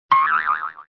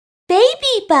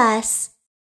BabyBus.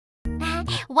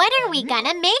 What are we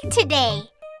gonna make today?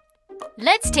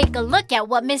 Let's take a look at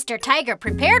what Mr. Tiger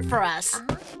prepared for us.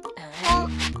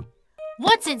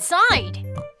 What's inside?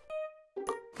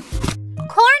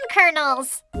 Corn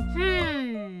kernels.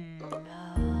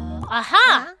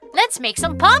 Aha! Let's make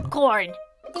some popcorn.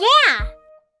 Yeah.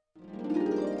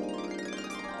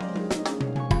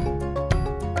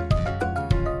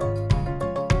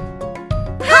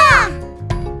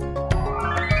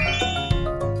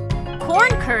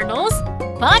 Corn kernels,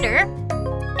 butter,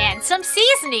 and some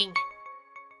seasoning.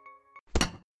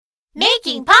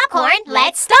 Making popcorn,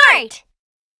 let's start!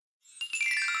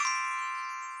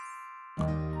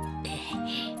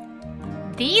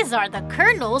 These are the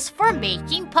kernels for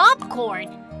making popcorn.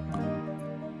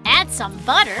 Add some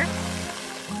butter,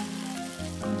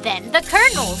 then the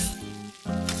kernels.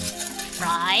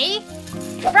 Fry,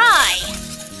 fry.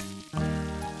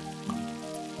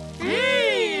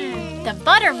 The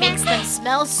butter makes them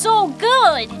smell so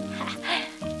good.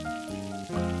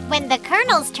 When the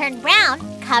kernels turn brown,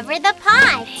 cover the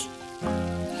pot.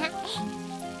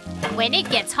 When it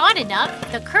gets hot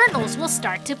enough, the kernels will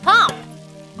start to pop,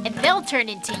 and they'll turn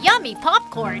into yummy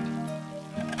popcorn.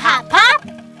 Pop, pop,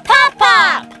 pop,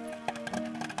 pop!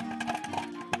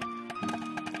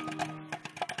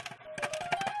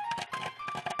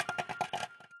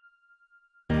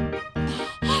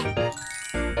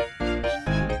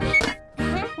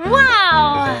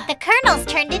 Wow! The kernels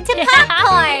turned into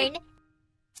popcorn!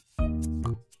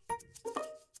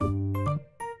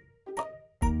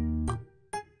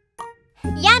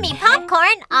 Yummy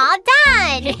popcorn all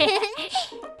done!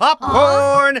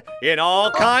 Popcorn in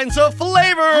all kinds of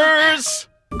flavors!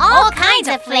 All kinds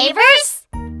of flavors?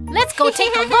 Let's go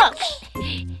take a look.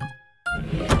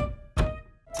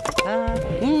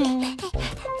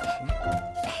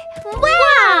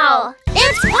 Wow!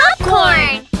 It's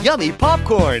popcorn! Yummy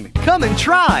popcorn! Come and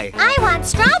try! I want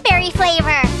strawberry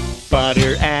flavor!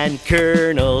 Butter and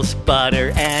kernels,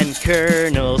 butter and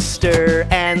kernels, stir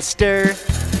and stir,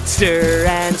 stir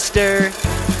and stir.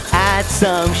 Add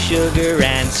some sugar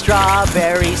and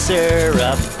strawberry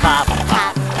syrup. Pop,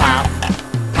 pop, pop,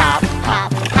 pop,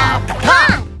 pop, pop,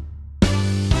 pop!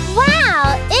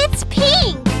 Wow, it's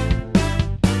pink!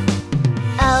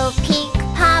 Oh, pink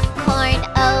popcorn,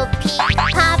 oh, pink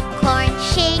popcorn.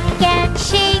 Shake and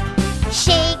shake,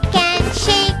 shake and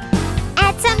shake.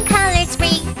 Add some colored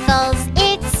sprinkles,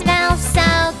 it smells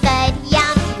so good.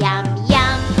 Yum, yum,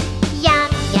 yum,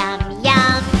 yum, yum,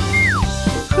 yum.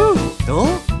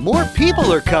 Oh, more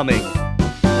people are coming!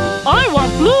 I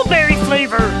want blueberry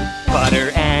flavor!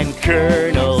 Butter and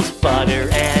kernels, butter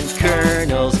and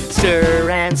kernels. Stir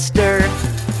and stir,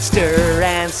 stir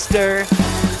and stir.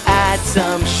 Add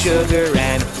some sugar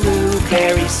and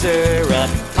blueberry syrup.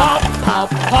 Pop, pop,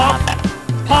 pop,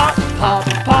 pop, pop,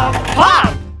 pop,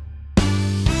 pop!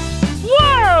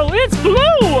 Wow, it's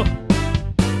blue!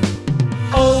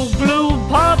 Oh, blue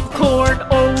popcorn,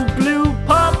 oh, blue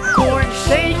popcorn.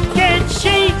 Shake and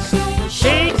shake,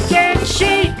 shake and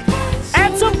shake.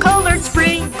 Add some colored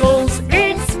sprinkles,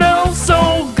 it smells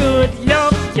so good.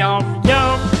 Yum, yum,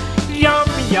 yum, yum,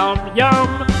 yum,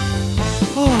 yum.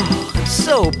 Oh, I'm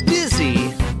so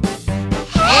busy.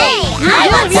 Hey, I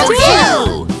want some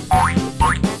too!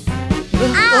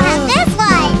 I'll have this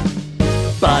one!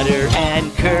 Butter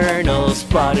and kernels,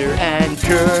 butter and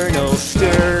kernels.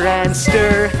 Stir and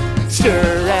stir,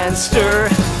 stir and stir.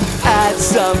 Add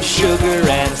some sugar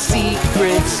and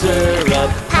secret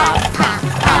syrup. Pop, pop,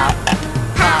 pop,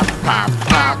 pop, pop,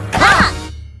 pop, pop!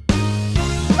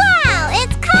 Wow,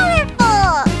 it's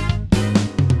colorful!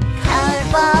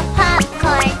 Colorful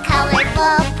popcorn,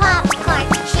 colorful popcorn.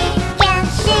 Shake and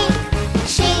shake,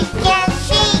 shake and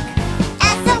shake.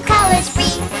 Add some color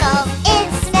sprinkles, it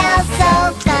smells so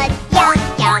good. Yum,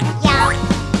 yum, yum,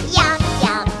 yum,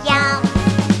 yum, yum.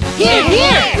 Here,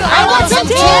 here! I want some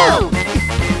too!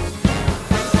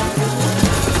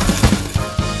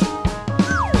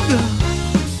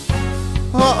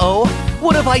 Uh-oh,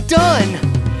 what have I done?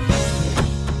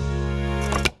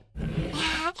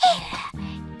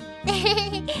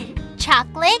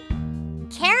 Chocolate,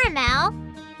 caramel,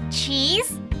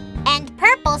 cheese, and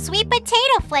purple sweet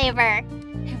potato flavor.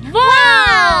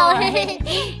 Wow!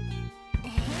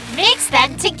 Mix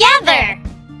them together.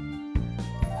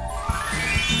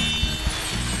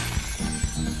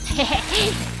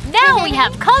 Now we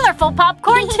have colorful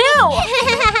popcorn too.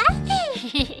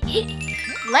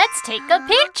 Let's take a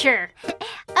picture.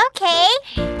 Okay.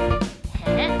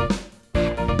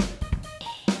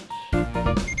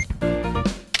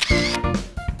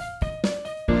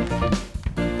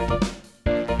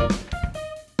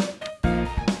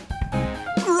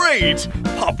 Great!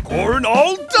 Popcorn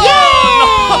all done!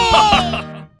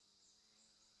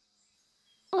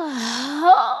 Cool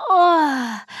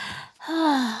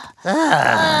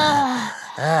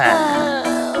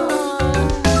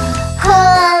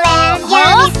and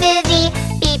yummy smoothie.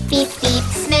 Beep, beep, beep,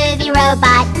 smoothie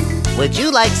robot. Would you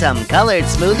like some colored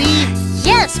smoothie?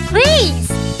 Yes, please!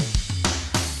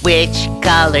 Which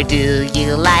color do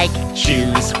you like?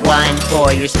 Choose one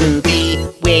for your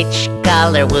smoothie. Which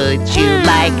color would you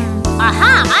like?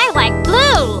 Aha, I like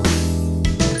blue!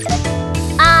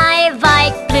 I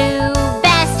like blue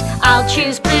best. I'll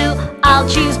choose blue, I'll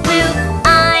choose blue.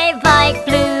 I like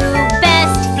blue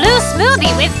best. Blue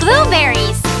smoothie with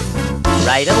blueberries.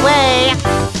 Right away!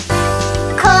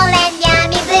 Cool and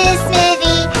yummy blue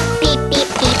smoothie. Beep, beep,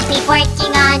 beep, beep,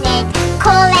 working on it.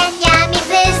 Cool and yummy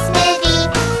blue smoothie.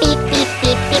 Beep, beep,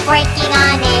 beep, beep, working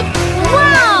on it.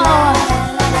 Wow!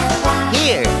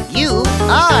 Here you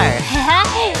are!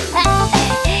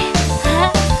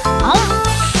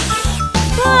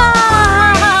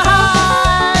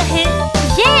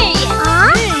 Yay!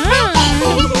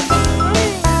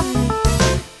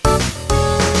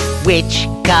 Which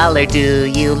color do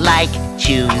you like?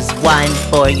 Choose one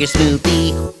for your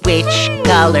smoothie. Which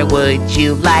color would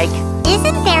you like?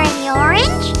 Isn't there any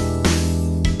orange?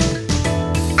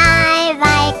 I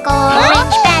like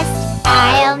orange best.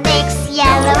 I'll mix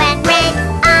yellow and red.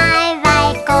 I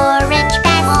like orange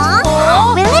best.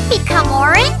 Will it become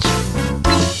orange?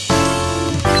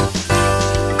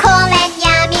 Cool and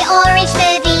yummy orange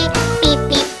smoothie. Beep,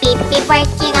 beep, beep, beep,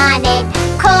 working on it.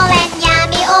 Cool and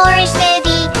yummy orange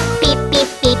smoothie. Beep, beep,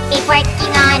 beep, beep,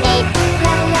 working on it.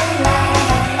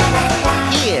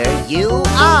 Here you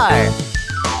are!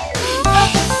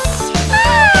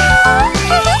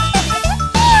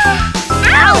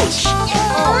 Ouch!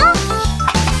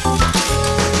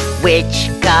 Which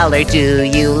color do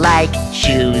you like?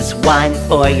 Choose one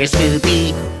for your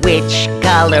smoothie. Which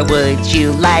color would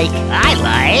you like? I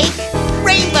like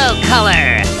rainbow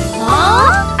color!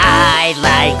 I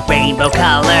like rainbow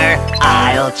color.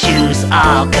 I'll choose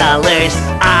all colors.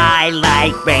 I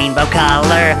like rainbow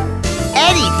color.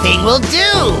 Anything will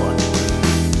do!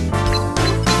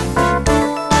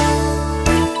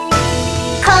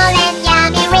 Cool and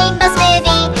yummy rainbow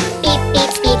smoothie. Beep,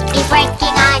 beep, beep, beep,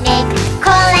 working on it.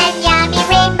 Cool and yummy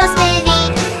rainbow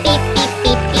smoothie. Beep, beep,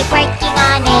 beep, beep, working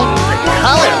on it. The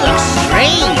color looks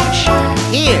strange.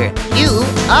 Here you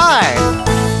are.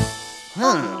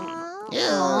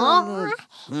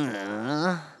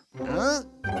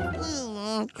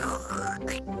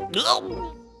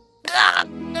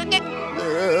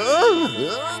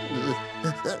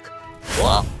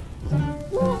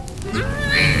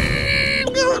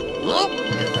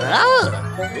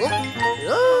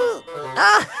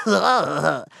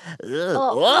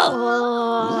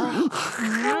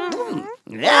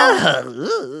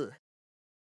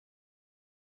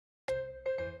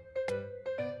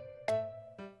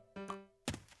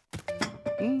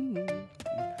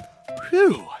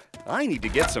 Phew, I need to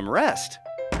get some rest.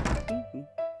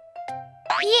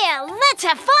 Yeah, let's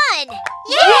have fun!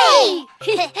 Yay!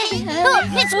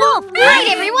 It's Wolf! Right,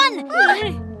 everyone!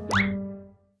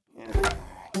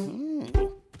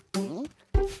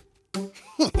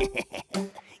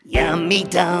 Yummy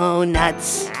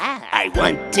donuts. I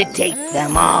want to take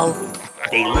them all.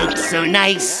 They look so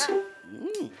nice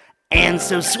and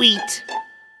so sweet.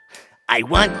 I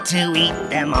want to eat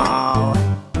them all.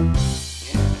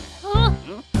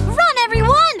 Run,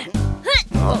 everyone!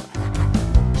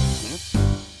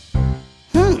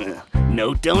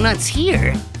 No donuts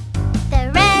here.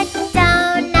 The red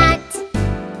donut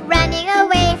running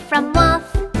away from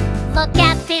Wolf. Look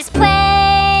at this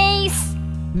place!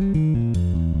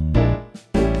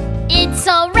 It's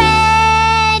all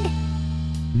red!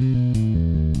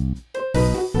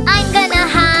 I'm gonna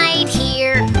hide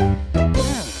here.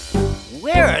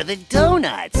 Where are the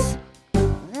donuts?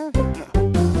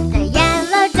 The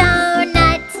yellow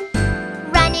donut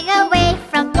running away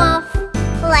from Wolf.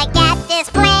 Look at this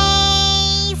place.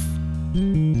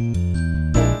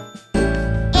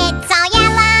 It's all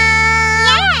yellow.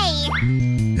 Yay!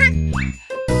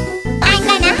 I'm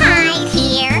gonna hide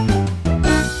here.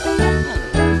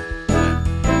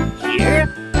 Here?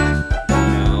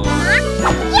 No.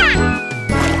 Yeah!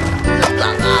 The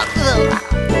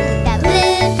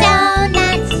blue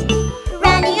donut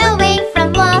running away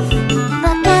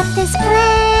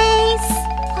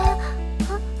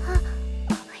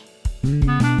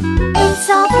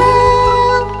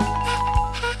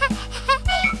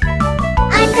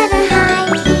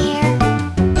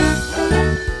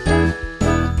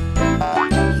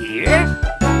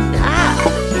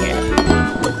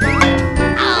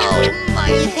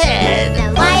ahead. The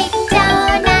white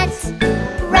donut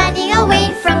running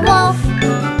away from wolf.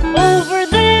 Over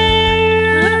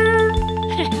there.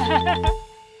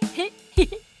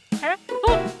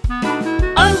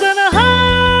 I'm gonna hide.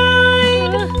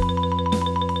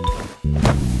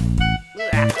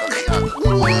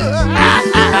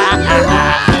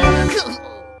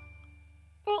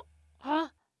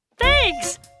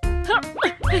 Thanks.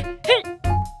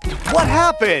 What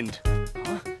happened?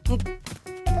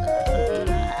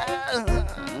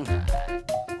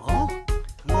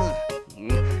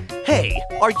 Hey,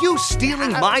 are you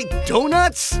stealing my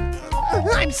donuts?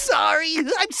 I'm sorry.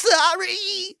 I'm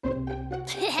sorry.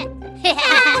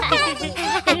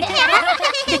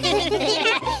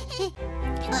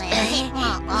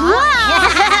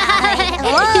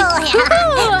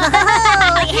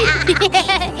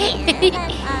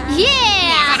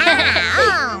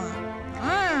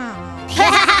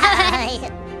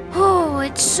 Oh,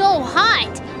 it's so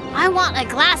hot. I want a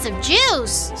glass of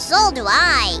juice. So do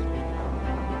I.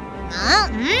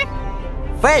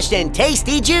 Fresh and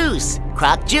tasty juice.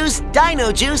 Croc juice,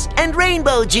 dino juice, and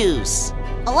rainbow juice.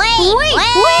 Wait!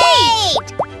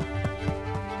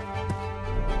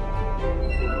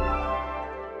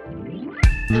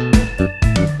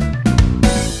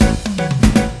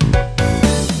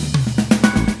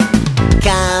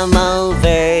 Come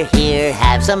over here,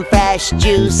 have some fresh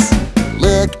juice.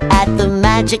 Look at the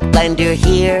magic blender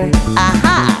here.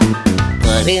 Aha!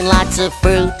 Put in lots of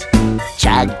fruit.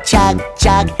 Chug, chug,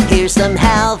 chug. Here's some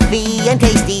healthy and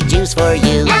tasty juice for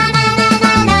you.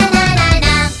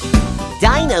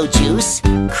 Dino juice,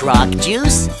 croc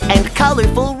juice, and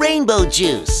colorful rainbow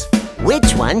juice.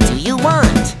 Which one do you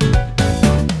want?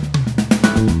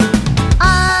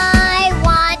 I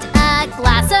want a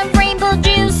glass of rainbow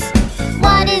juice.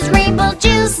 What is rainbow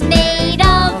juice made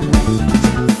of?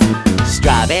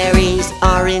 Strawberries,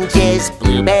 oranges,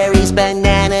 blueberries,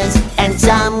 bananas, and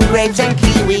some grapes and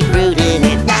kiwi fruit in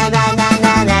it. Na na na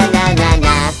na na na na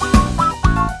na.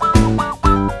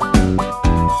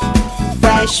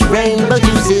 Fresh rainbow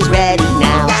juice is ready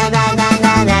now. Na na na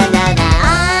na na na na.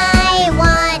 I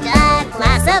want a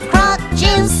glass of croc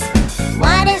juice.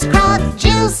 What is croc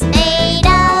juice made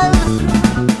of?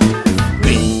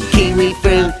 Green kiwi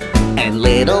fruit and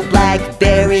little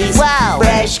blackberries. Wow!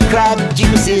 Fresh croc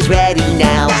juice is ready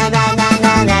now. Na na na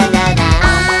na na na na.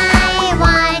 I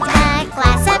want a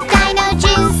glass of dino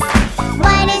juice.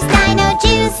 What is dino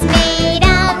juice made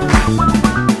of?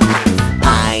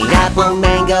 Pineapple,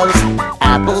 mangoes,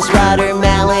 apples,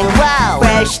 watermelon. Wow!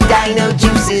 Fresh dino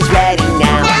juice is ready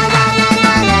now. Na na na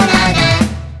na na na na.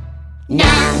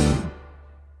 Now.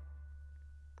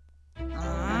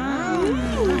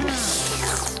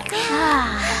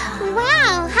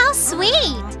 Wow, how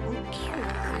sweet.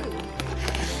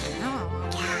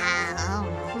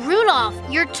 Rudolph,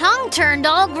 your tongue turned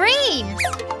all green.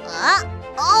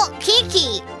 Oh,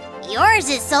 KiKi, yours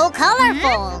is so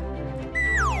colorful.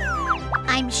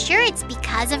 I'm sure it's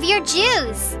because of your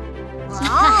juice.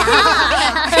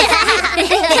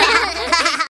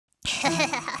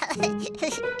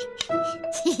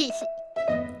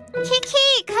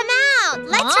 KiKi, come out.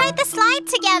 Let's ride the slide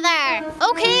together.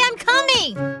 Okay, I'm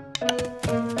coming.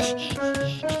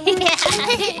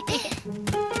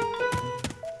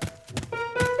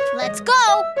 Let's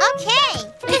go. Okay.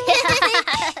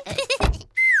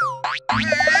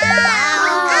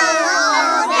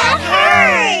 That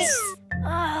hurts.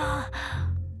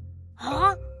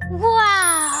 Huh?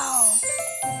 Wow!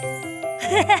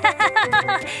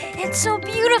 It's so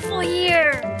beautiful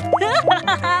here.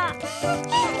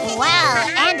 Wow,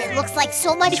 and it looks like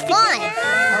so much fun.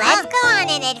 Let's go on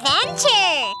an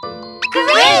adventure.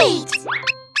 Great!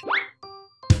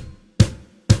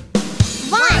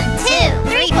 1, 2,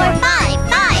 3, 4, 5,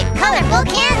 5 colorful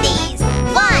candies.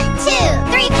 1, 2,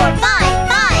 3, 4, 5,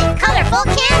 5 colorful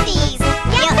candies.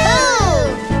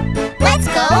 Yahoo! Let's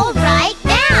go right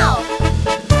now.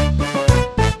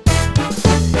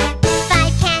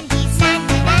 5 candies, na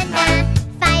na na na.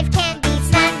 5 candies,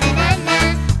 na na na na.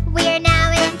 We're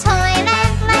now in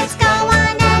Toyland. Let's go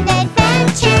on an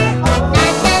adventure. Na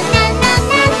na na na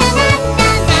na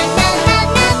na na na na na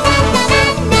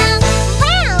na.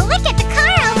 Wow, look at the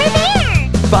car over there.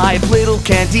 5 little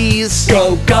candies.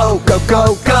 Go, go, go,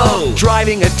 go, go.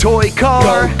 Driving a toy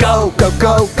car. Go, go, go,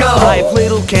 go, go. 5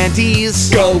 little candies.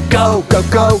 Go, go, go,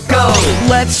 go, go.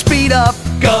 Let's speed up.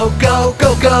 Go, go,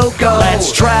 go, go, go.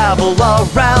 Let's travel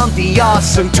around the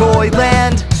awesome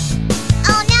Toyland.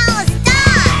 Oh no,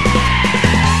 stop!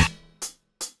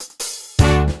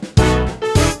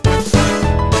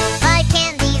 5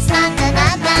 candies, na na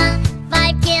na na.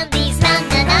 5 candies, na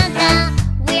na na na.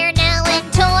 We're now in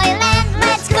Toyland.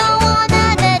 Let's go on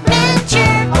an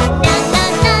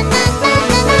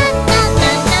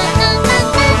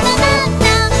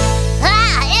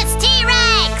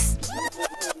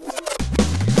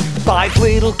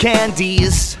little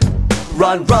candies.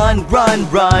 Run, run, run,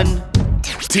 run.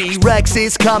 T-Rex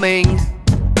is coming.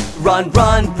 Run,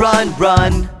 run, run,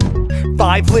 run.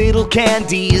 5 little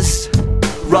candies.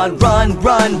 Run, run,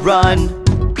 run, run.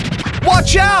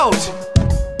 Watch out!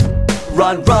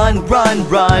 Run, run, run,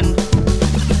 run.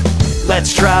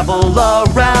 Let's travel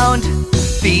around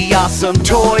the awesome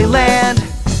toy land.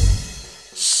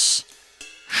 Shh!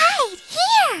 Hide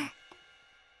here!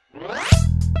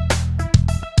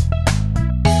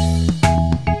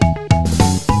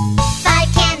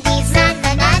 5 candies, na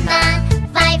na na na.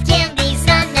 5 candies,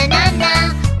 na na na na.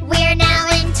 We're now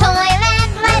in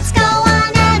Toyland. Let's go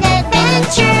on an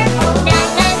adventure. Na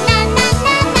na na na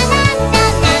na na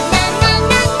na na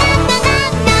na na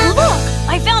na. Look!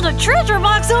 I found a treasure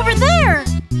box over there!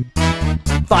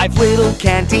 5 little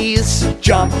candies.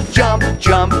 Jump, jump,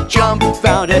 jump, jump.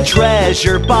 Found a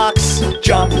treasure box.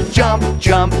 Jump, jump,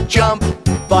 jump, jump.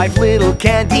 5 little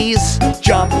candies.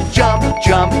 Jump, jump,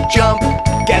 jump, jump.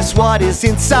 Guess what is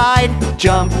inside?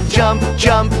 Jump, jump,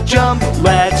 jump, jump.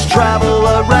 Let's travel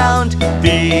around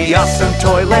the awesome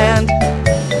Toyland.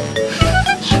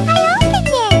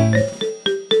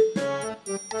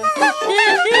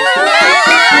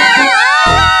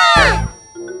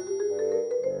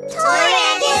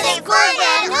 Toyland isn't fun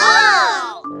at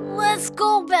all! Let's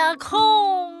go back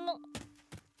home.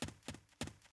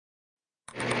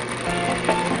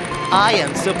 I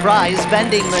am surprise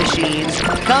vending machines.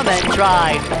 Come and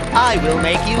try. I will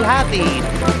make you happy.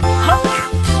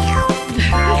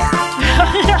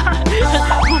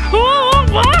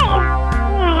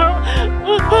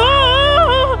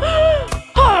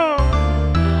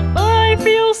 I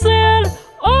feel sad.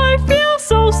 I feel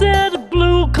so sad.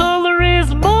 Blue color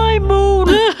is my mood.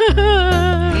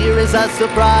 Here is a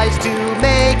surprise to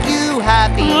make you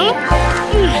happy.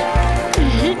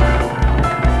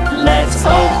 Let's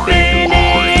open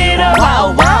it up.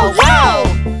 Wow, wow, wow!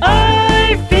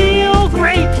 I feel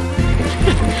great.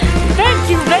 Thank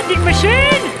you, vending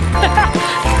machine.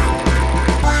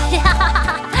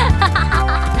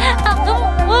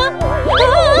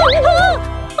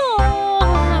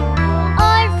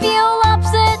 I feel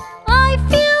upset. I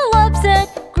feel upset.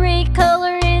 Gray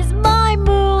color is my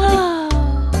mood.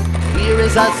 Here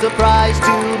is a surprise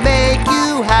to make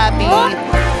you happy.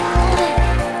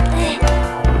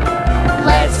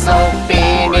 Let's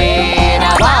open it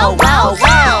up. Wow, wow,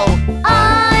 wow!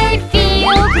 I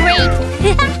feel great.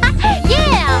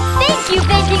 Yeah, thank you,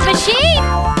 vending machine.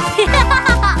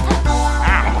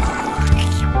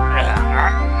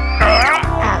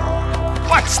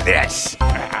 What's this?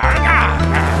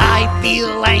 I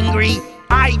feel angry.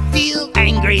 I feel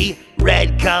angry.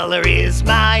 Red color is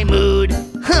my mood.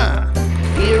 Huh.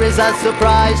 Here is a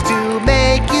surprise to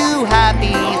make you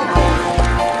happy.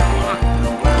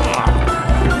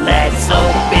 Let's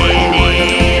open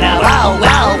it up. Wow,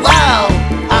 wow, wow!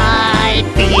 I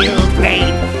feel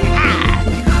great. Ah.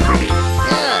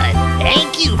 Good.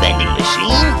 Thank you, vending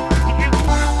machine.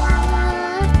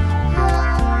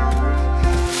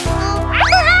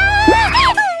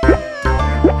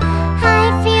 I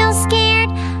feel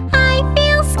scared. I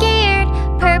feel scared.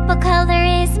 Purple color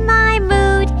is my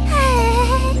mood.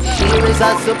 Here is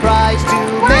a surprise to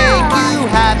make you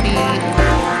happy.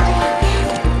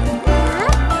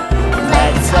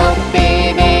 Let's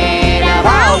open it up.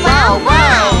 Wow, wow,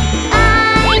 wow!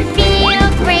 I feel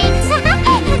great.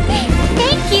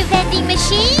 Thank you, vending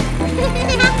machine.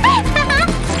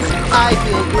 I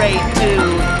feel great too.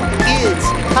 Kids,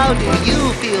 how do you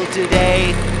feel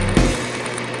today?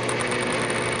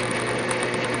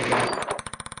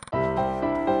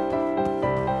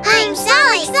 I'm so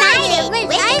excited.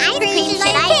 Which ice cream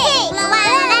should I pick?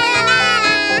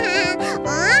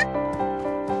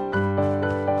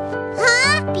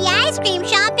 Huh? The ice cream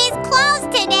shop is closed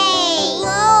today.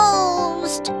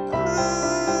 Closed.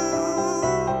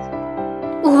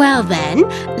 Well then,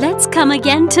 let's come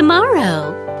again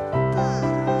tomorrow.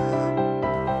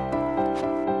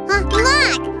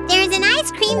 Look, there's an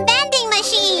ice cream vending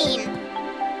machine.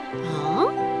 Huh?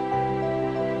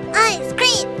 Ice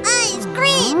cream, ice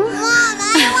cream. Mom,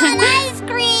 I want ice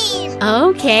cream.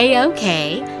 Okay,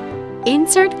 okay.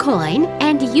 Insert coin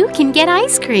and you can get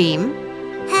ice cream.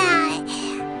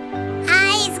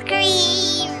 Ice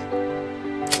cream.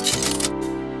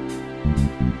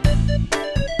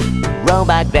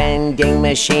 Robot vending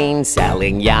machine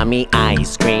selling yummy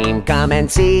ice cream. Come and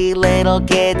see, little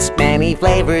kids, many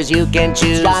flavors you can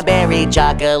choose. Strawberry,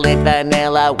 chocolate,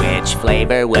 vanilla, which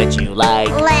flavor would you like?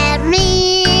 Let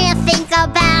me think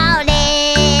about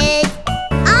it.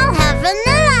 I'll have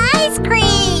vanilla ice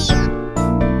cream.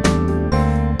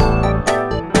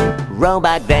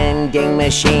 Robot vending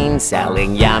machine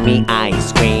selling yummy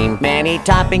ice cream. Many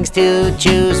toppings to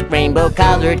choose,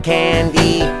 rainbow-colored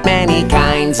candy. Many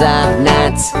kinds of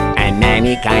nuts and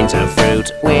many kinds of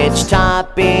fruit. Which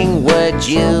topping would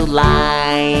you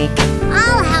like?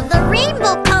 I'll have the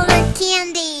rainbow-colored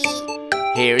candy.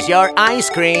 Here's your ice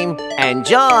cream.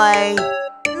 Enjoy!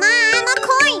 Mom, a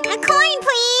coin,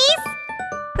 please.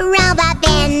 Robot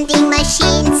vending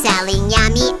machine selling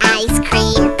yummy ice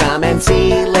cream. Come and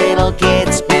see, little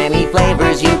kids, many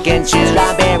flavors you can choose.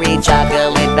 Strawberry,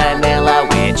 chocolate, vanilla,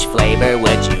 which flavor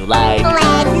would you like?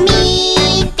 Let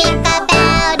me think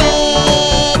about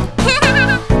it.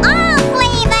 All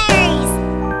flavors.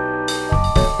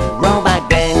 Robot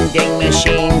vending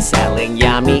machine selling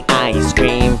yummy ice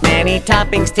cream. Many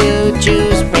toppings to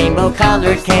choose,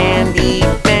 rainbow-colored candy.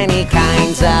 Many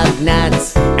kinds of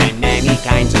nuts and many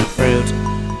kinds of fruit.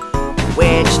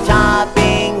 Which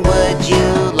topping would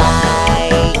you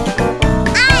like?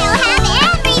 I'll have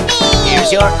everything.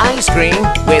 Here's your ice cream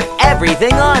with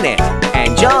everything on it.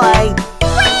 Enjoy!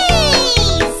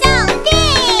 Whee! So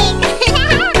big!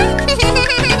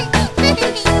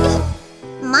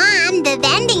 Mom, the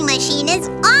vending machine is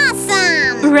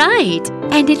awesome! Right,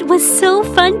 and it was so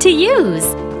fun to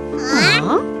use.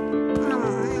 Huh?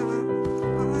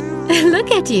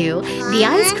 Look at you. The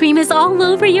ice cream is all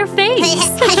over your face.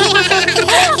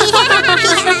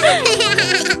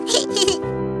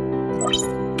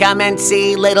 Come and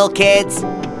see, little kids.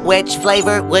 Which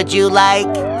flavor would you like?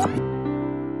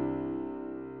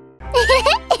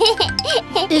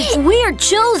 If we're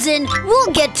chosen,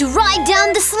 we'll get to ride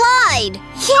down the slide.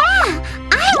 Yeah!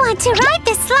 I want to ride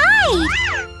the slide!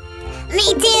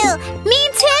 Me too! Me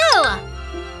too!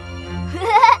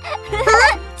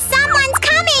 Huh? Someone's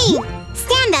coming!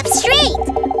 Stand up straight!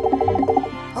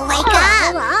 Wake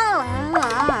up!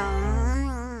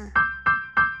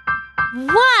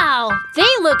 Wow,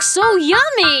 they look so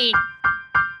yummy!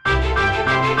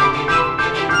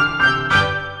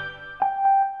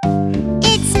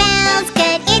 It smells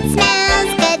good,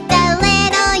 the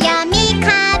little yummy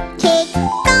cupcake.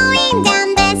 Going down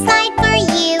the slide for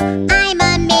you, I'm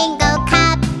a mango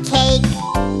cupcake.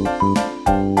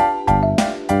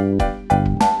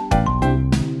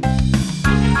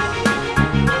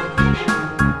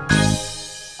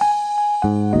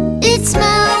 It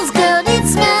smells good,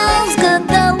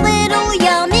 the little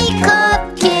yummy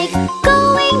cupcake.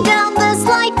 Going down the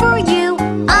slide for you,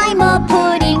 I'm a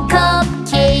pudding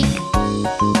cupcake.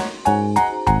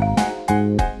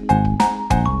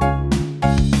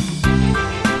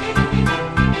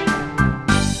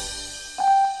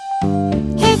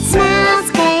 It smells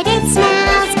good,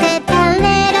 the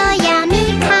little yummy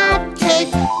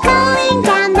cupcake. Going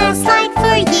down the slide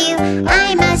for you,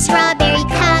 I'm a strawberry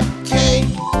cupcake.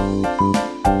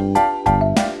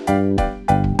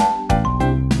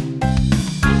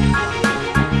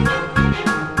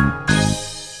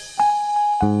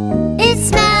 It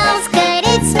smells good,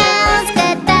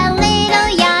 the little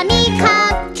yummy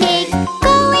cupcake.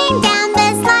 Going down the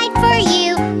slide for you,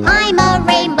 I'm a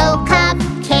rainbow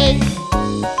cupcake.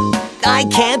 I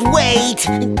can't wait!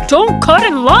 Don't cut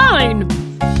in line!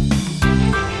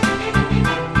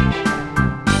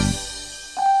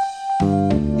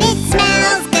 It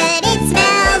smells good,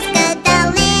 the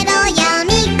little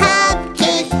yummy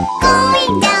cupcake.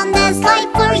 Going down the slide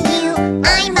for you,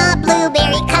 I'm a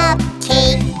blueberry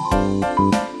cupcake.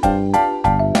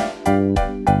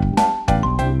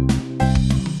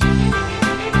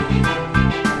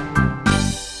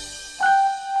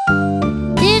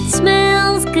 It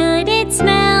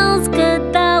smells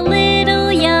good, the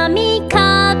little yummy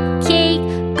cupcake.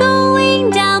 Going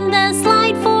down the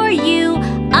slide for you,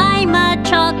 I'm a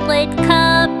chocolate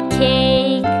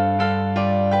cupcake.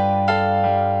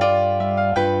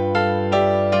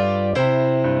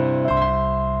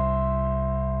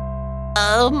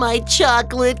 Oh, my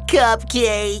chocolate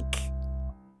cupcake!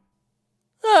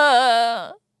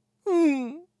 Ah.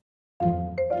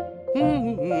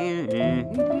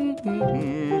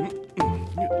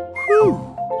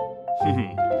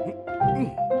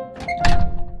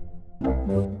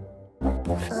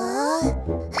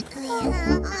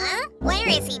 Where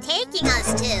is he taking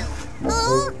us to?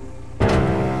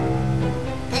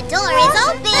 The door is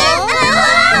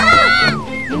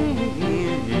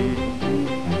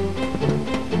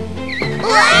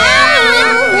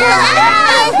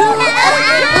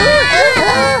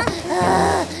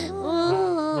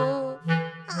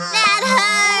That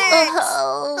hurts!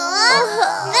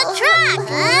 The truck!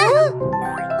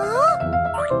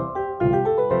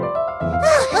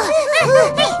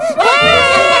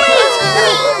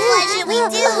 What should we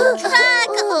do?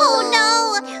 Truck! Oh no!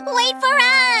 Wait for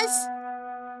us!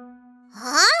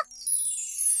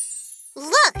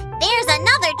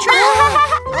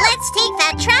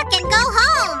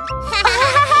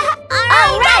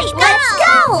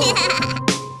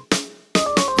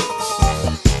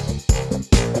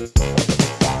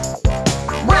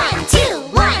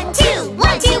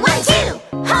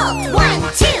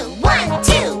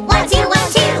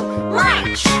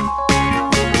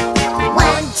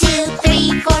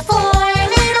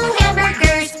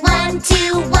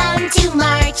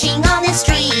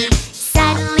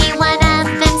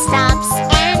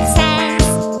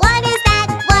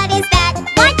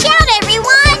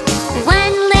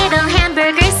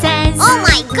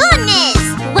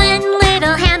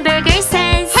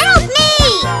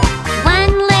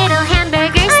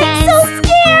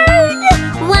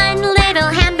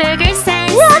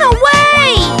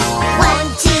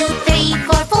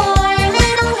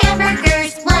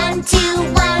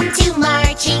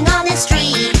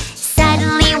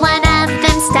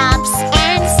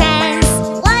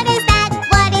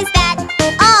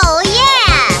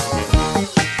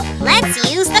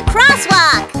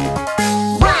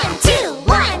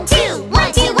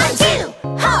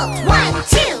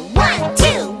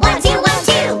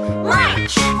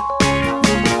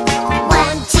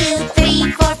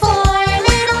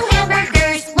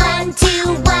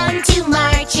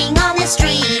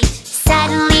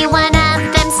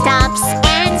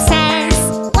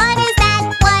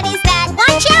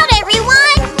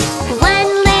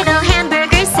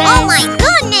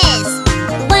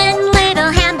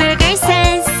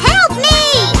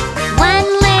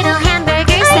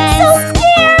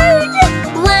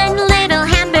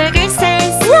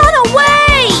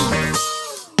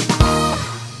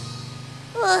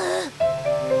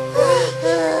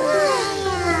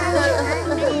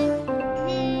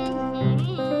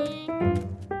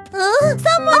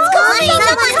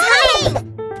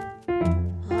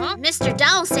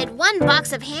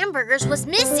 box of hamburgers was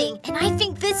missing, and I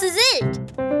think this is it.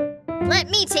 Let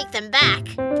me take them back.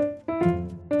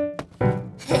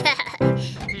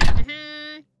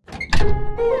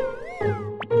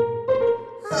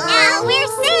 Now we're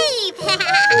safe!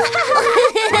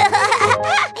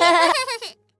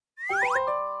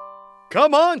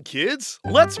 Come on, kids.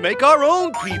 Let's make our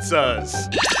own pizzas.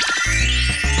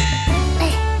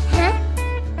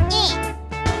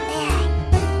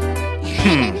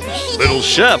 Little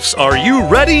chefs, are you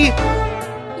ready?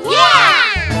 Yeah!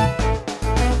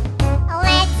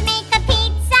 Let's make a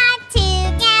pizza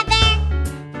together.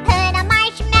 Put on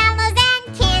marshmallows and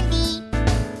candy.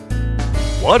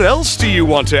 What else do you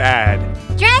want to add?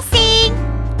 Dressing!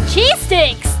 Cheese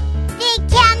sticks. Big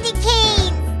candy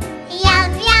canes!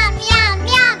 Yum, yum, yum,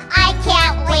 yum! I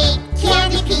can't wait!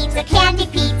 Candy pizza, candy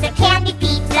pizza, candy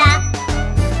pizza!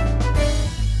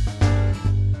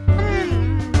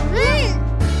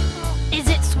 Is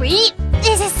it sweet?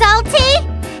 Is it salty?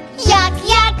 Yuck,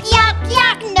 yuck, yuck,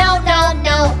 yuck! No, no,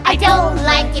 no! I don't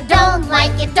like it, don't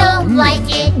like it, don't like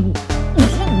it!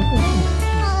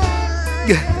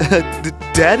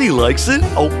 Daddy likes it?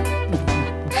 Oh,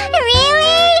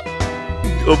 Really?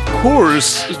 of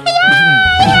course.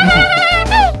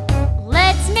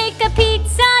 Let's make a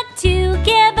pizza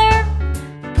together.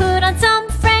 Put on some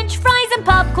French fries and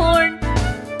popcorn.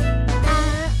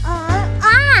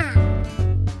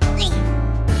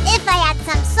 If I had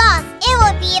some sauce, it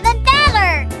would be even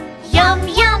better! Yum,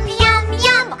 yum, yum,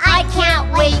 yum! I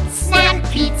can't wait! Snack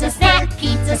pizza, snack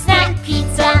pizza, snack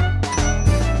pizza!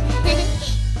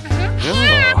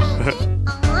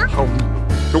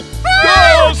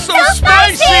 Oh, so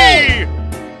spicy!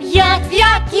 Yuck,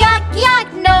 yuck, yuck, yuck!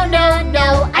 No, no,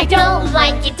 no! I don't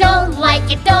like it, don't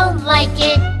like it, don't like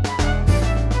it!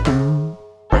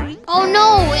 Oh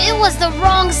no, it was the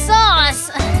wrong sauce!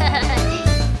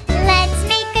 Let's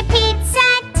make a pizza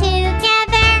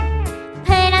together.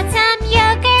 Put on some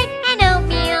yogurt and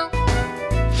oatmeal.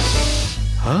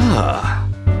 Ah.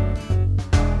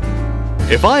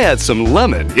 If I add some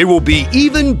lemon, it will be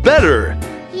even better.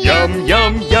 Yum,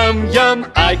 yum, yum, yum.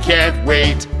 I can't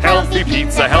wait. Healthy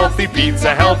pizza, healthy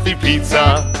pizza, healthy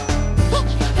pizza.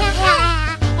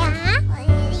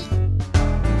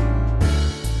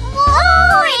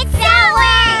 Oh, it's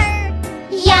sour!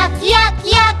 Yuck, yuck,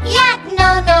 yuck, yuck!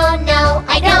 No, no, no!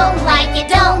 I don't like it,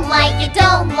 don't like it,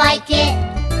 don't like it!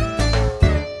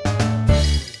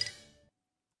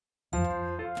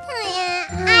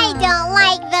 I don't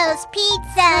like those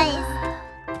pizzas.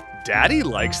 Daddy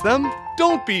likes them.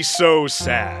 Don't be so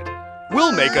sad.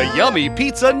 We'll make a yummy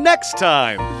pizza next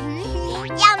time. Yummy,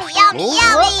 yummy,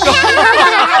 yummy!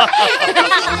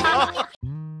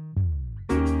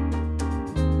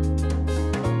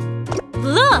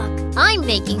 Look, I'm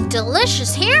making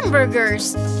delicious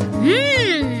hamburgers.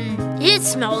 It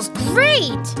smells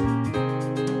great.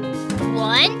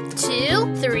 1,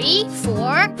 2, 3,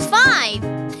 4, 5.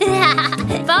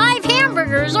 5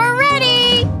 hamburgers are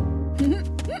ready.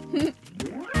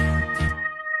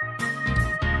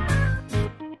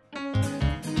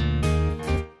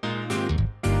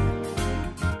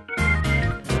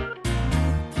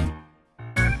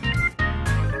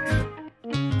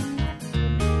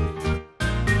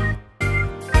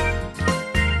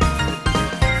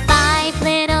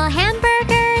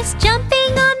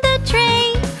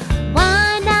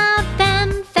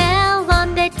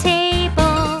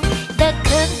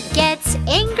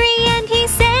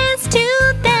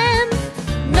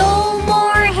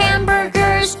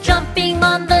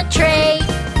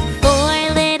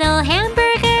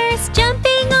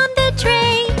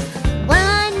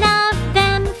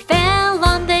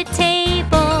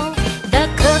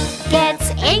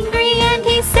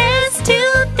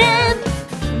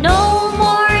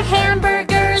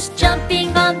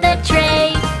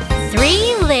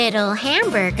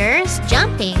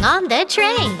 On the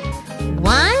tray.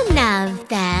 One of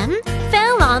them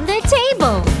fell on the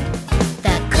table.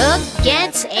 The cook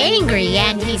gets angry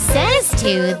and he says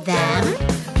to them,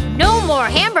 "No more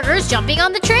hamburgers jumping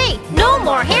on the tray! No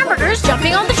more hamburgers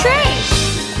jumping on the tray!"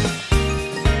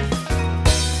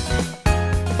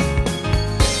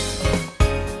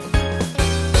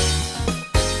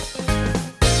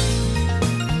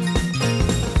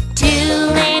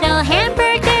 Two little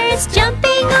hamburgers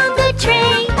jumping on the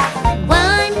tray.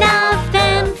 One of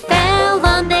them fell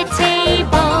on the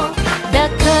table. The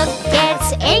cook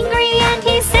gets angry and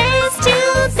he says to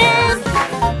them,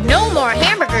 "No more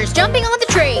hamburgers jumping on the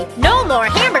tray! No more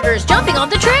hamburgers jumping on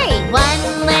the tray!"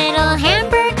 One little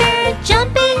hamburger jumped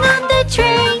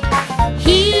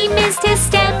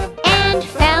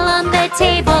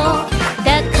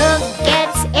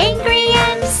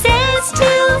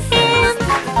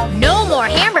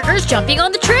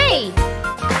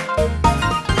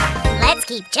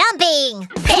jumping!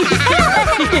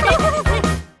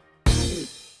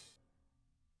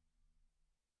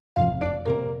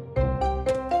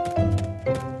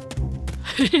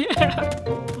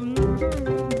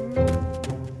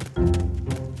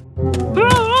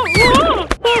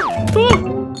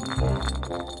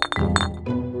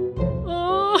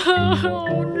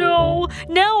 Oh no,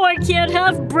 now I can't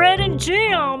have bread and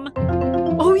jam.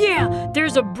 Oh yeah,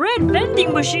 there's a bread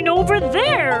vending machine over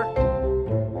there.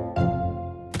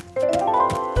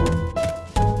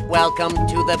 Welcome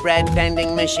to the bread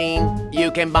vending machine. You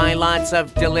can buy lots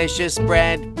of delicious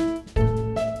bread.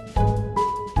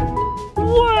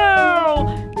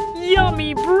 Wow!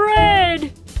 Yummy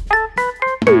bread!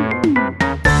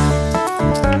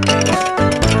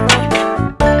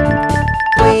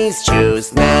 Please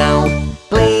choose now.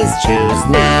 Please choose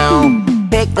now.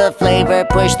 Pick the flavor,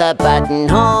 push the button,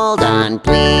 hold on,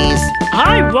 please.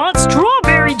 I want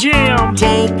strawberry jam!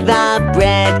 Take the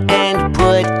bread and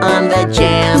put on the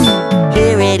jam.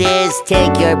 Here it is,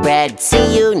 take your bread.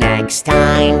 See you next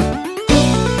time.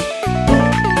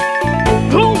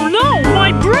 Oh no,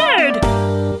 my bread!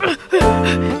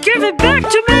 Give it back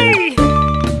to me!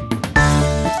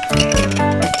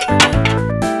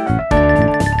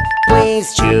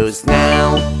 Please choose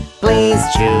now. Please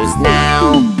choose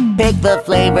now. Pick the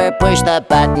flavor, push the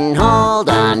button, hold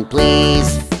on,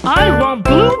 please. I want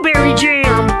blueberry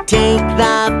jam! Take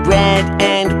the bread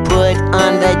and put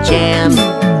on the jam.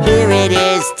 Here it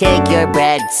is, take your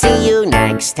bread. See you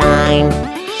next time.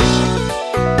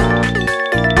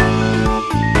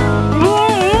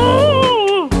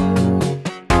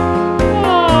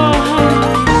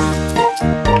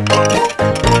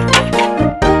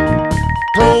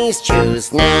 Please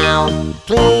choose now.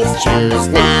 Please choose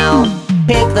now.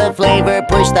 Pick the flavor,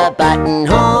 push the button,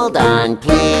 hold on,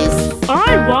 please.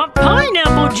 I want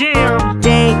pineapple jam!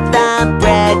 Take the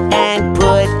bread and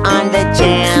put on the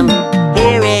jam.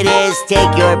 Here it is,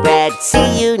 take your bread.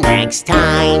 See you next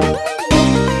time.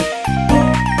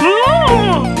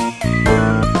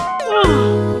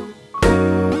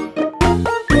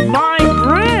 My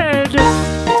bread!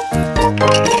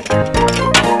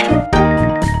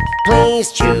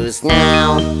 Please choose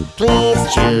now.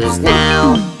 Please choose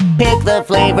now. Pick the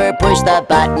flavor, push the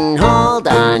button, hold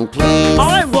on, please.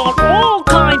 I want all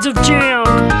kinds of jam!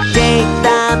 Take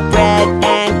the bread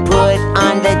and put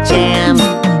on the jam.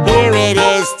 Here it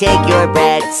is, take your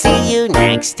bread. See you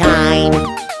next time.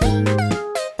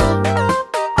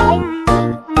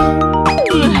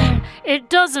 It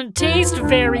doesn't taste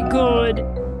very good.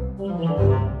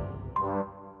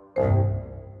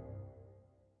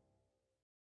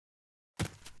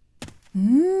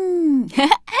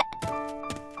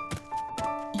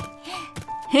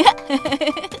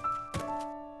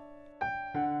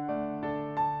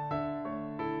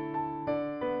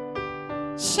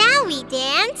 Shall we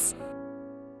dance?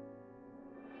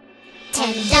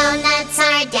 10 donuts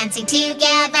are dancing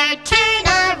together. Turn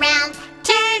around,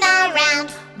 turn around.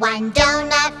 1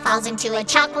 donut falls into a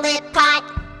chocolate pot.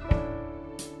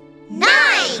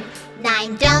 9!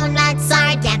 9 donuts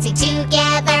are dancing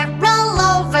together. Roll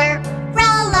over,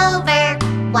 roll over.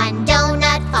 1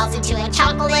 donut falls into a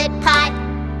chocolate pot.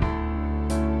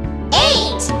 8!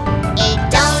 8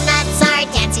 donuts are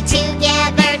dancing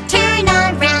together. Turn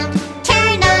around,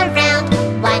 turn around.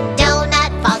 1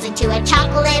 donut falls into a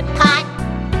chocolate pot.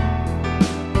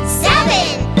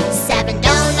 7! 7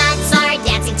 donuts are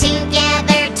dancing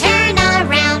together. Turn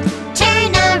around,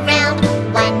 turn around.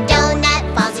 1 donut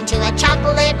falls into a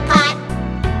chocolate pot.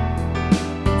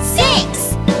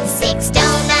 6! 6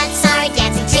 donuts are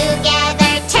dancing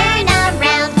together. Turn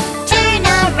around, turn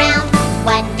around.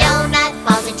 1 donut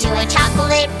falls into a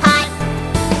chocolate pot.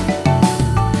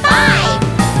 5!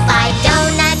 5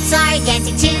 donuts are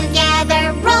dancing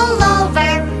together. Roll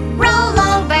over, roll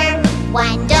over.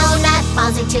 1 donut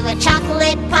falls into a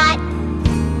chocolate pot.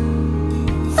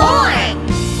 4!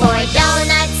 4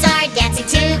 donuts are dancing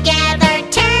together.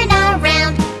 Turn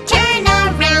around, turn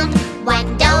around.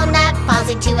 1 donut falls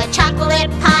into a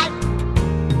chocolate pot.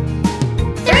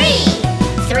 3!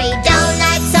 3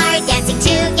 donuts are dancing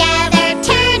together.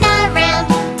 Turn around,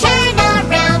 turn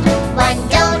around. 1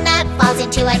 donut falls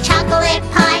into a chocolate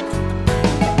pot.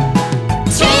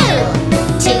 2!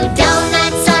 2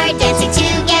 donuts are dancing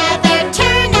together.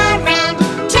 Turn around,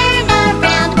 turn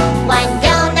around. 1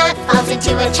 donut falls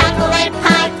into a chocolate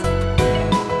pot.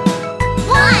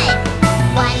 1!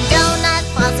 1 donut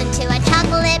falls into a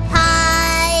chocolate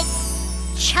pot.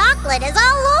 Chocolate is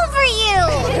all over you!